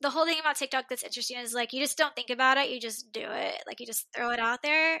the whole thing about TikTok that's interesting is like you just don't think about it, you just do it. Like you just throw it out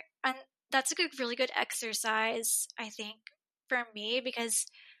there. And that's a really good exercise, I think, for me because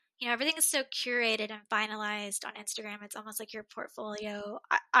you know, everything is so curated and finalized on Instagram. It's almost like your portfolio.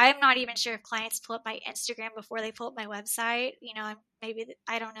 I'm not even sure if clients pull up my Instagram before they pull up my website. You know,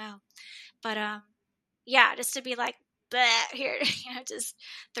 I don't know. But yeah, just to be like, here, you know, just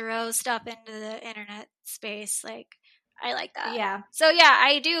throw stuff into the internet space. Like, I like that. Yeah. So yeah,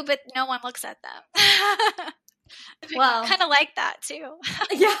 I do, but no one looks at them. Well, kind of like that too.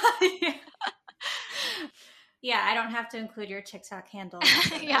 Yeah. Yeah, I don't have to include your TikTok handle.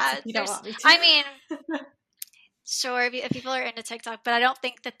 Yeah, if you don't want me to. I mean, sure, if people are into TikTok, but I don't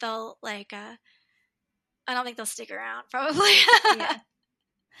think that they'll like. I don't think they'll stick around. Probably. Yeah.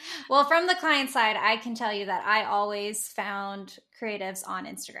 Well, from the client side, I can tell you that I always found creatives on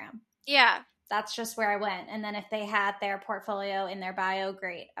Instagram. Yeah. That's just where I went. And then if they had their portfolio in their bio,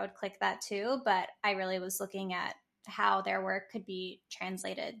 great. I would click that too. But I really was looking at how their work could be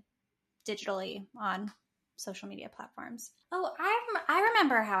translated digitally on social media platforms. Oh, I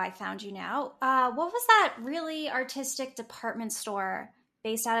remember how I found you now. What was that really artistic department store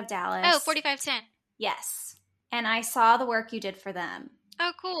based out of Dallas? Oh, 4510. Yes. And I saw the work you did for them.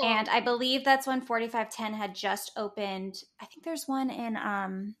 Oh, cool. And I believe that's when 4510 had just opened. I think there's one in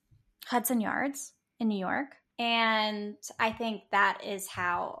Hudson Yards in New York. And I think that is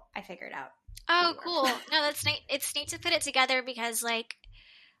how I figured out. Oh, cool. No, that's neat. It's neat to put it together because, like,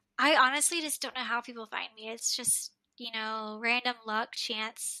 I honestly just don't know how people find me. It's just, you know, random luck,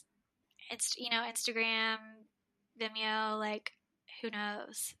 chance. It's, you know, Instagram, Vimeo, like, who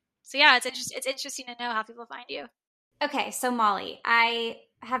knows? So, yeah, it's interesting to know how people find you. Okay, so Molly, I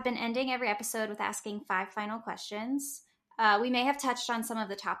have been ending every episode with asking 5 final questions. We may have touched on some of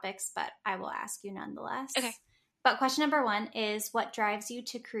the topics, but I will ask you nonetheless. Okay. But question number 1 is what drives you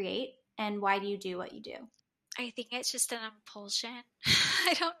to create and why do you do what you do? I think it's just an impulsion.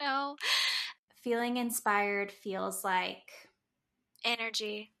 I don't know. Feeling inspired feels like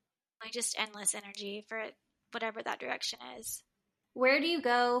energy, like just endless energy for whatever that direction is. Where do you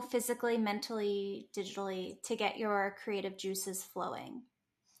go physically, mentally, digitally to get your creative juices flowing?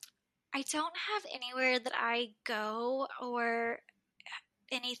 I don't have anywhere that I go or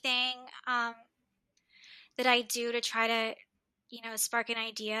anything that I do to try to, you know, spark an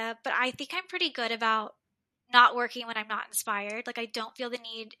idea. But I think I'm pretty good about not working when I'm not inspired. Like I don't feel the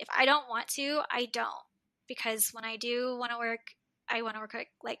need. If I don't want to, I don't. Because when I do want to work, I want to work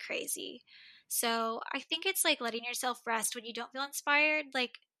like crazy. So I think it's like letting yourself rest when you don't feel inspired.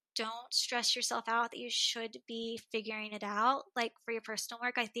 Like don't stress yourself out that you should be figuring it out. Like for your personal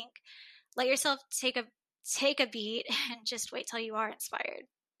work, I think let yourself take a beat and just wait till you are inspired.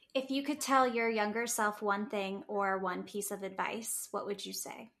 If you could tell your younger self one thing or one piece of advice, what would you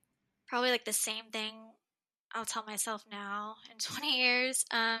say? Probably like the same thing I'll tell myself now in 20 years.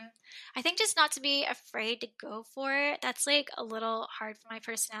 I think just not to be afraid to go for it. That's like a little hard for my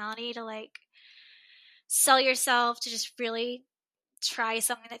personality to like sell yourself, to just really try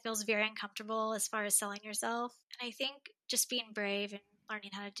something that feels very uncomfortable as far as selling yourself. And I think just being brave and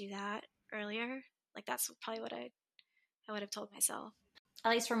learning how to do that earlier, like that's probably what I would have told myself.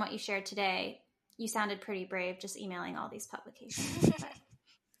 At least from what you shared today, you sounded pretty brave just emailing all these publications.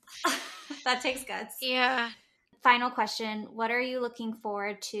 That takes guts. Yeah. Final question. What are you looking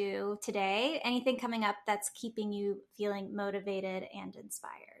forward to today? Anything coming up that's keeping you feeling motivated and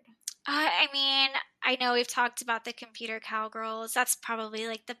inspired? I mean, I know we've talked about the computer cowgirls. That's probably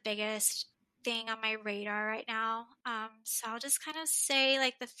like the biggest thing on my radar right now. So I'll just kind of say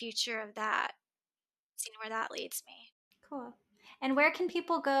like the future of that, seeing where that leads me. Cool. And where can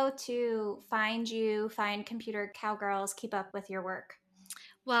people go to find you, find Computer Cowgirls, keep up with your work?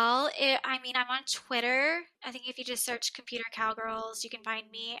 Well, I'm on Twitter. I think if you just search Computer Cowgirls, you can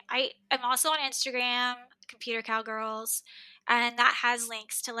find me. I'm also on Instagram, Computer Cowgirls, and that has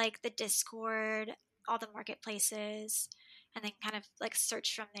links to like the Discord, all the marketplaces, and then kind of like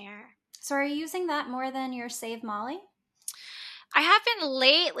search from there. So are you using that more than your Save Molly? I have been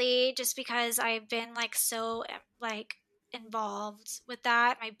lately just because I've been like so like involved with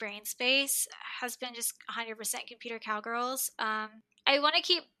that. My brain space has been just 100% Computer Cowgirls. I want to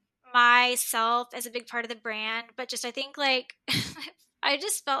keep myself as a big part of the brand, but just I think like I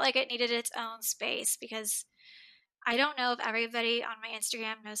just felt like it needed its own space because I don't know if everybody on my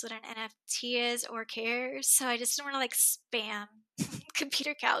Instagram knows what an NFT is or cares. So I just don't want to like spam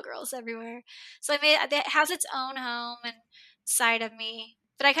Computer Cowgirls everywhere. So it has its own home and side of me,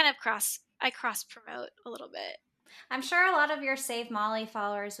 but I kind of cross promote a little bit. I'm sure a lot of your Save Molly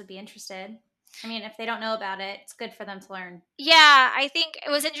followers would be interested. I mean, if they don't know about it, it's good for them to learn. Yeah, I think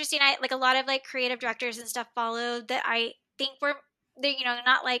it was interesting. I like a lot of like creative directors and stuff followed that I think they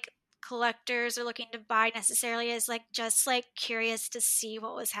not like collectors or looking to buy necessarily, as like just like curious to see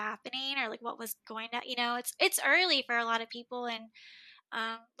what was happening or like what was going to, it's early for a lot of people. And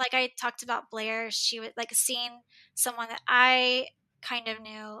like I talked about Blair, she was like seeing someone that I kind of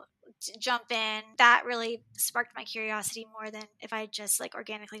knew jump in, that really sparked my curiosity more than if I just like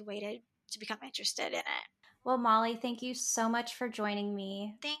organically waited to become interested in it. Well, Molly, thank you so much for joining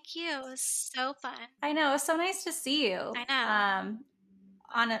me. Thank you. It was so fun. I know. It was so nice to see you. I know.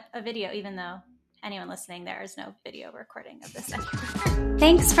 On a video, even though anyone listening, there is no video recording of this anymore.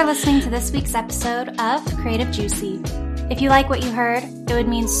 Thanks for listening to this week's episode of Creative Juicy. If you like what you heard, it would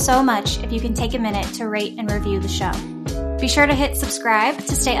mean so much if you can take a minute to rate and review the show. Be sure to hit subscribe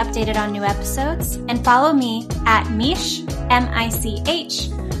to stay updated on new episodes, and follow me at Mish,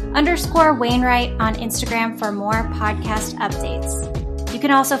 MICH_Wainwright on Instagram for more podcast updates. You can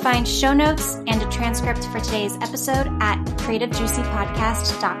also find show notes and a transcript for today's episode at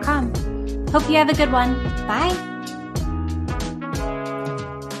creativejuicypodcast.com. Hope you have a good one. Bye.